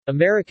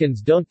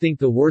Americans don't think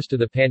the worst of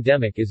the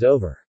pandemic is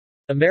over.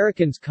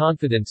 Americans'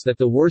 confidence that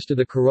the worst of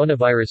the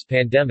coronavirus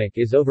pandemic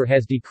is over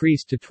has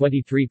decreased to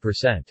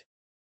 23%.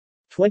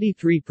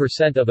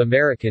 23% of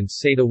Americans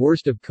say the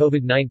worst of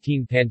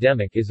COVID-19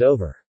 pandemic is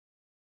over.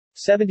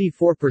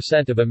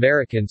 74% of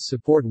Americans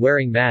support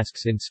wearing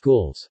masks in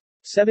schools.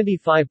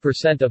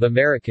 75% of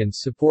Americans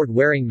support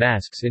wearing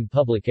masks in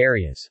public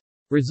areas.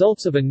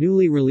 Results of a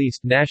newly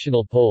released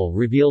national poll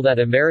reveal that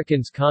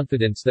Americans'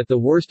 confidence that the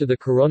worst of the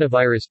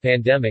coronavirus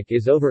pandemic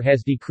is over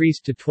has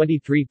decreased to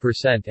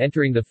 23%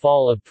 entering the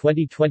fall of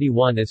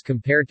 2021 as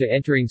compared to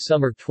entering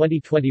summer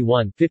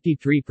 2021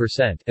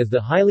 53% as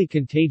the highly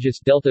contagious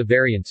Delta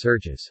variant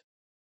surges.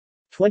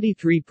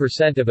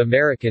 23% of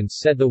Americans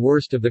said the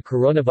worst of the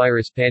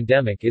coronavirus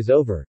pandemic is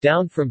over,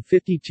 down from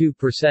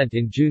 52%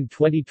 in June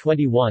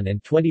 2021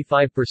 and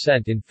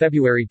 25% in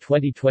February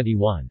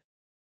 2021.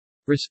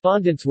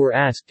 Respondents were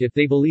asked if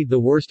they believe the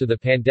worst of the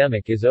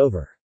pandemic is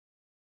over.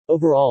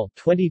 Overall,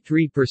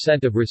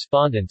 23% of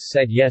respondents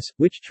said yes,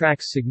 which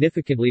tracks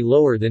significantly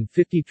lower than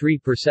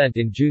 53%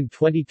 in June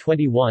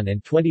 2021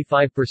 and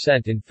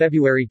 25% in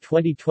February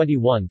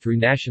 2021 through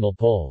national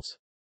polls.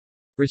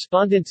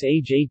 Respondents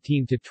age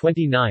 18 to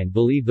 29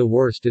 believe the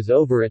worst is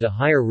over at a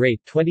higher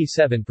rate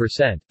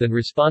 27% than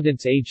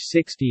respondents age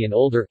 60 and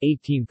older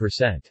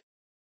 18%.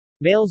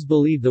 Males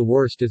believe the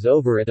worst is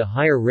over at a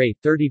higher rate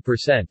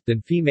 30%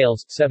 than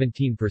females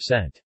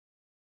 17%.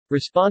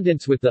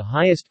 Respondents with the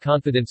highest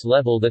confidence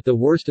level that the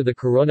worst of the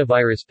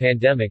coronavirus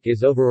pandemic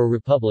is over are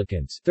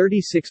Republicans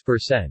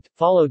 36%,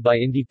 followed by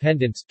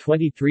Independents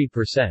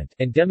 23%,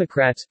 and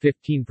Democrats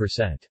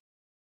 15%.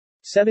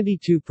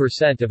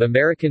 72% of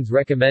Americans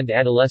recommend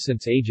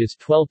adolescents ages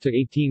 12 to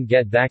 18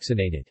 get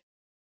vaccinated.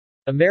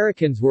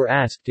 Americans were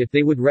asked if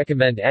they would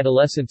recommend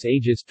adolescents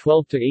ages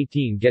 12 to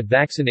 18 get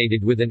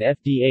vaccinated with an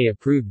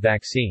FDA-approved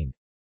vaccine.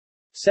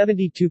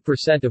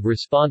 72% of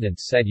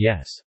respondents said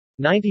yes.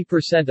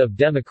 90% of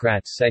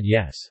Democrats said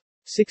yes.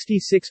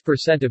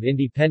 66% of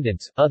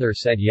Independents, other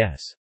said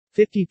yes.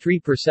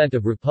 53%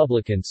 of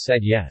Republicans said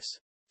yes.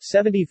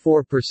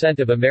 74%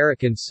 of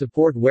Americans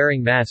support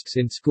wearing masks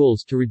in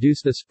schools to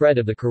reduce the spread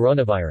of the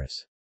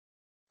coronavirus.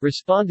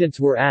 Respondents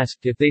were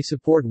asked if they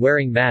support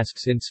wearing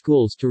masks in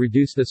schools to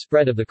reduce the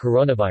spread of the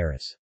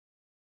coronavirus.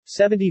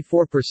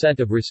 74%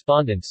 of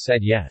respondents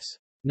said yes.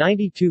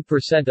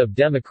 92% of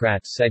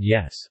Democrats said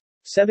yes.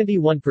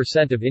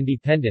 71% of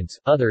Independents,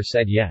 other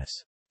said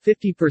yes.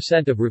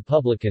 50% of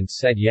Republicans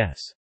said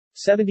yes.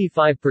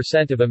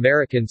 75% of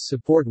Americans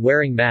support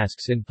wearing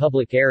masks in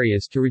public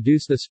areas to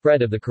reduce the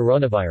spread of the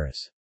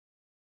coronavirus.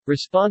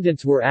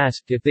 Respondents were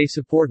asked if they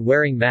support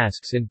wearing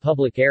masks in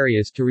public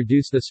areas to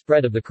reduce the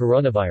spread of the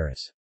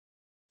coronavirus.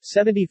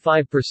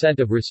 75%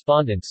 of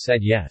respondents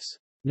said yes.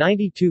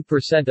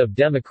 92% of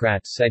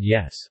Democrats said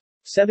yes.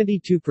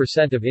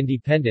 72% of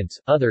Independents,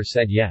 other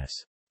said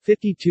yes.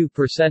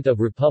 52%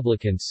 of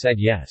Republicans said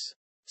yes.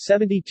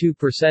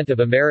 72% of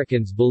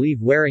Americans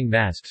believe wearing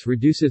masks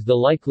reduces the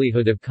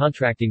likelihood of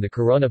contracting the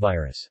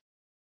coronavirus.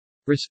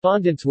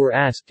 Respondents were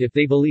asked if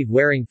they believe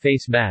wearing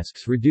face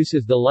masks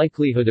reduces the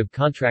likelihood of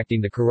contracting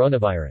the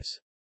coronavirus.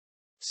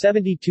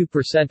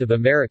 72% of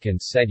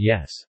Americans said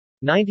yes.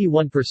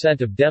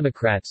 91% of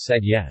Democrats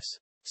said yes.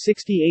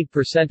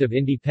 68% of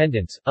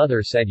Independents,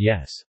 other said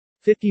yes.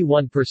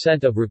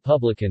 51% of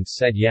Republicans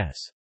said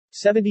yes.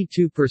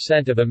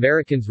 72% of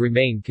Americans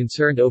remain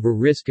concerned over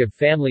risk of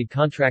family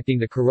contracting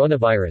the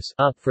coronavirus,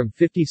 up from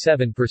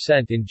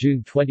 57% in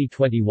June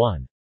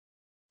 2021.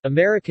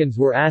 Americans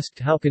were asked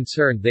how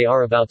concerned they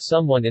are about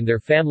someone in their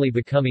family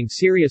becoming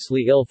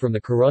seriously ill from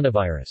the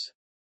coronavirus.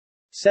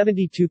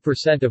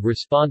 72% of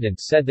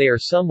respondents said they are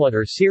somewhat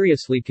or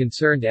seriously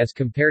concerned as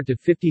compared to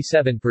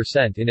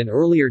 57% in an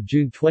earlier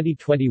June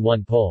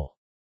 2021 poll.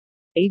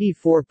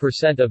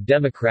 84% of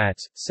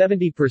Democrats,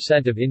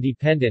 70% of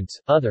Independents,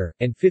 other,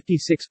 and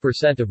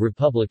 56% of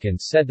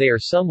Republicans said they are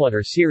somewhat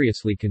or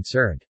seriously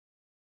concerned.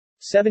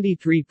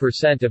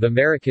 73% of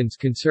Americans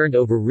concerned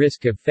over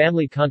risk of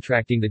family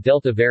contracting the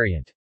Delta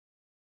variant.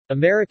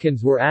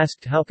 Americans were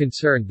asked how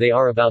concerned they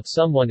are about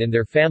someone in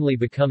their family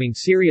becoming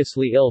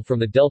seriously ill from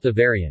the Delta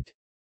variant.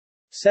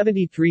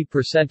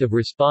 73% of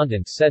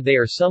respondents said they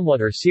are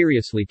somewhat or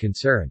seriously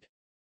concerned.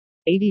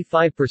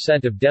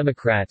 85% of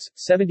Democrats,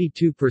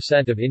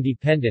 72% of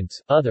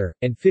Independents, other,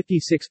 and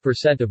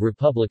 56% of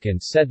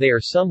Republicans said they are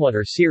somewhat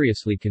or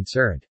seriously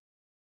concerned.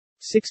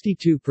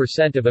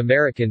 62% of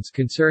Americans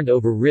concerned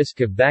over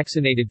risk of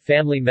vaccinated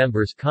family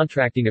members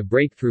contracting a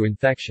breakthrough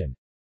infection.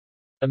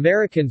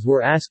 Americans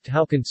were asked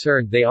how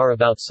concerned they are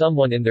about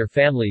someone in their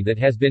family that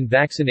has been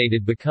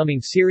vaccinated becoming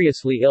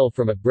seriously ill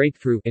from a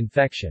breakthrough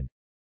infection.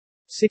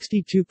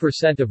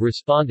 62% of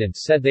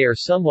respondents said they are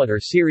somewhat or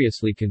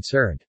seriously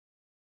concerned.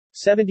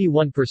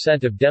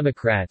 71% of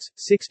Democrats,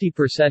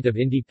 60% of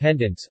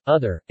Independents,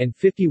 other, and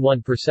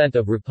 51%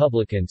 of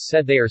Republicans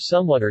said they are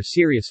somewhat or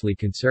seriously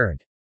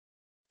concerned.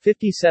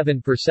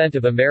 57%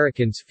 of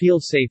Americans feel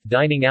safe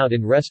dining out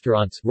in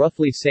restaurants,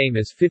 roughly same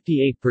as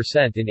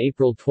 58% in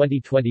April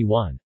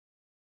 2021.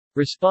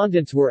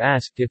 Respondents were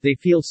asked if they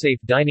feel safe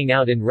dining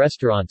out in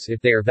restaurants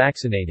if they are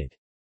vaccinated.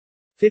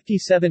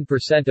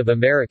 57% of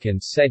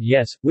Americans said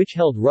yes, which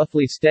held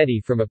roughly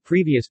steady from a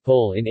previous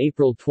poll in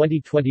April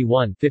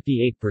 2021.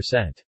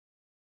 58%.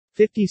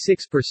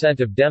 56%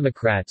 of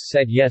Democrats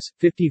said yes,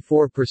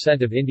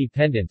 54% of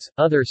Independents,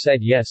 other said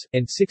yes,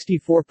 and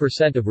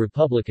 64% of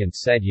Republicans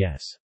said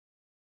yes.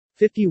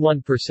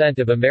 51%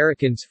 of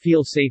Americans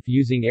feel safe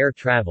using air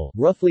travel,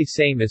 roughly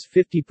same as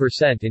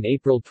 50% in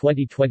April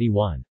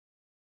 2021.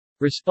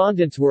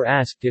 Respondents were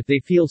asked if they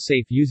feel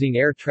safe using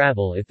air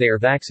travel if they are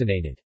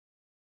vaccinated.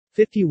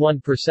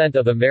 51%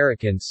 of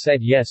Americans said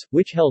yes,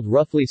 which held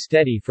roughly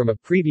steady from a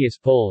previous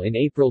poll in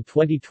April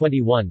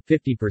 2021.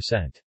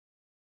 50%.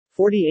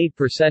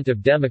 48%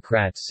 of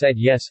Democrats said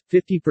yes,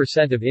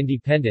 50% of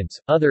Independents,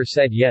 other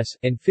said yes,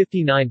 and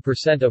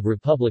 59% of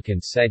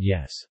Republicans said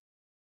yes.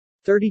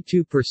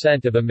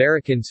 32% of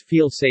Americans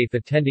feel safe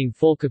attending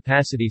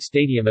full-capacity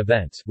stadium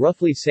events,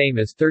 roughly same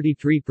as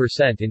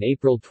 33% in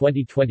April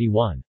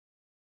 2021.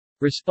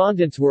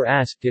 Respondents were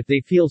asked if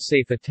they feel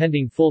safe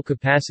attending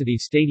full-capacity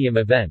stadium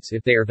events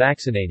if they are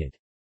vaccinated.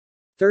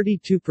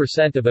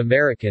 32% of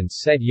Americans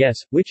said yes,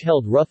 which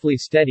held roughly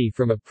steady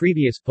from a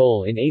previous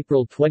poll in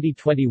April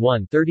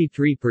 2021.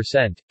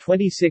 33%,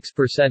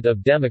 26%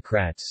 of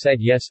Democrats said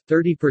yes,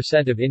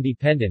 30% of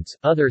Independents,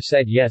 other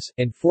said yes,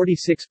 and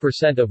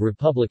 46% of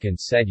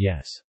Republicans said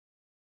yes.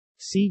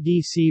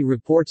 CDC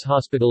reports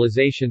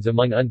hospitalizations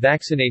among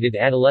unvaccinated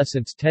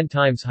adolescents 10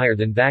 times higher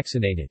than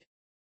vaccinated.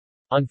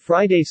 On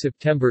Friday,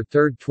 September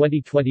 3,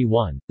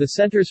 2021, the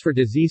Centers for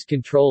Disease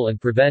Control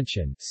and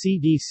Prevention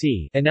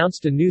 (CDC)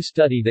 announced a new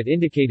study that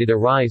indicated a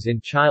rise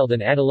in child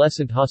and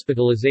adolescent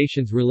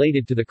hospitalizations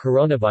related to the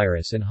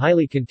coronavirus and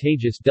highly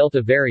contagious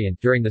Delta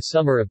variant during the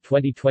summer of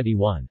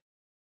 2021.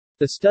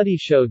 The study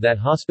showed that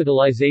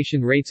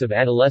hospitalization rates of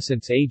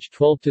adolescents aged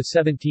 12 to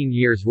 17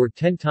 years were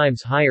 10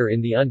 times higher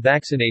in the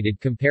unvaccinated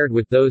compared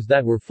with those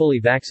that were fully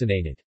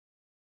vaccinated.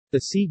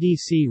 The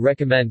CDC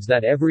recommends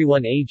that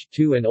everyone aged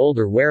 2 and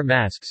older wear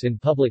masks in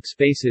public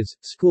spaces,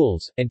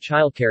 schools, and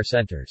childcare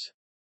centers.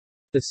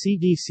 The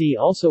CDC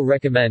also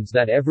recommends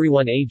that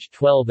everyone aged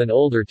 12 and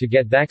older to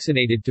get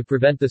vaccinated to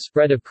prevent the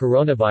spread of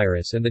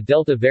coronavirus and the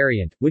Delta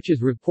variant, which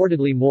is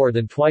reportedly more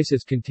than twice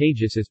as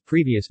contagious as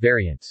previous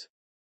variants.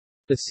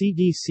 The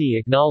CDC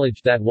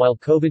acknowledged that while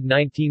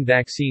COVID-19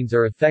 vaccines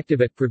are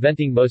effective at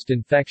preventing most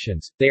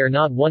infections, they are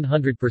not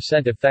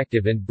 100%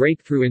 effective in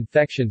breakthrough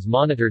infections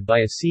monitored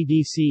by a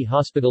CDC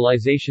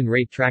hospitalization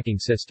rate tracking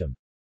system.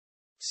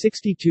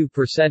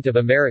 62% of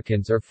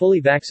Americans are fully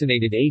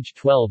vaccinated age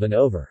 12 and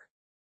over.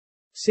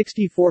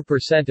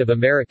 64% of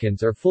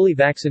Americans are fully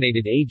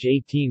vaccinated age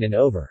 18 and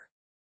over.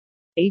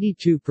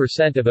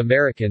 82% of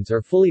Americans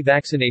are fully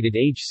vaccinated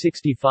age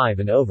 65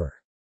 and over.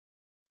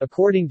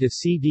 According to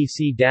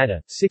CDC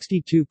data,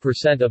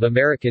 62% of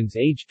Americans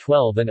aged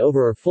 12 and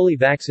over are fully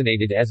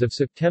vaccinated as of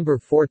September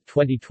 4,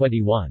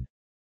 2021.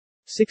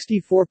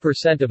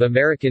 64% of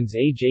Americans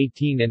age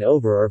 18 and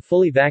over are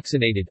fully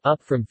vaccinated,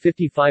 up from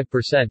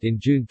 55% in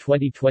June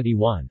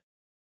 2021.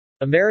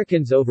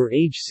 Americans over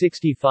age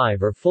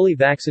 65 are fully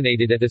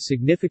vaccinated at a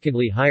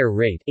significantly higher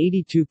rate,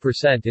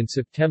 82% in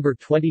September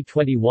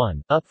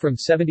 2021, up from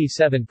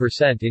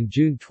 77% in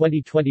June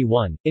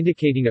 2021,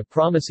 indicating a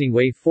promising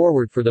way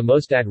forward for the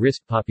most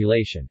at-risk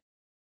population.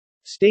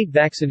 State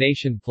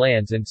vaccination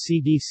plans and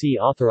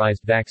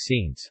CDC-authorized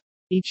vaccines.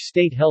 Each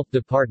state health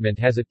department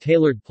has a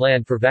tailored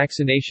plan for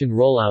vaccination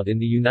rollout in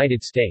the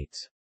United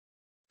States.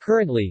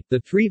 Currently,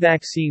 the 3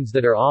 vaccines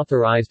that are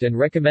authorized and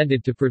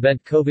recommended to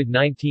prevent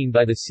COVID-19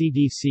 by the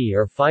CDC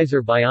are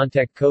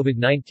Pfizer-BioNTech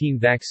COVID-19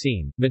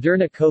 vaccine,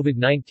 Moderna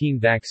COVID-19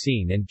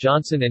 vaccine and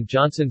Johnson &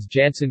 Johnson's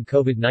Janssen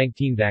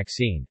COVID-19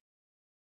 vaccine.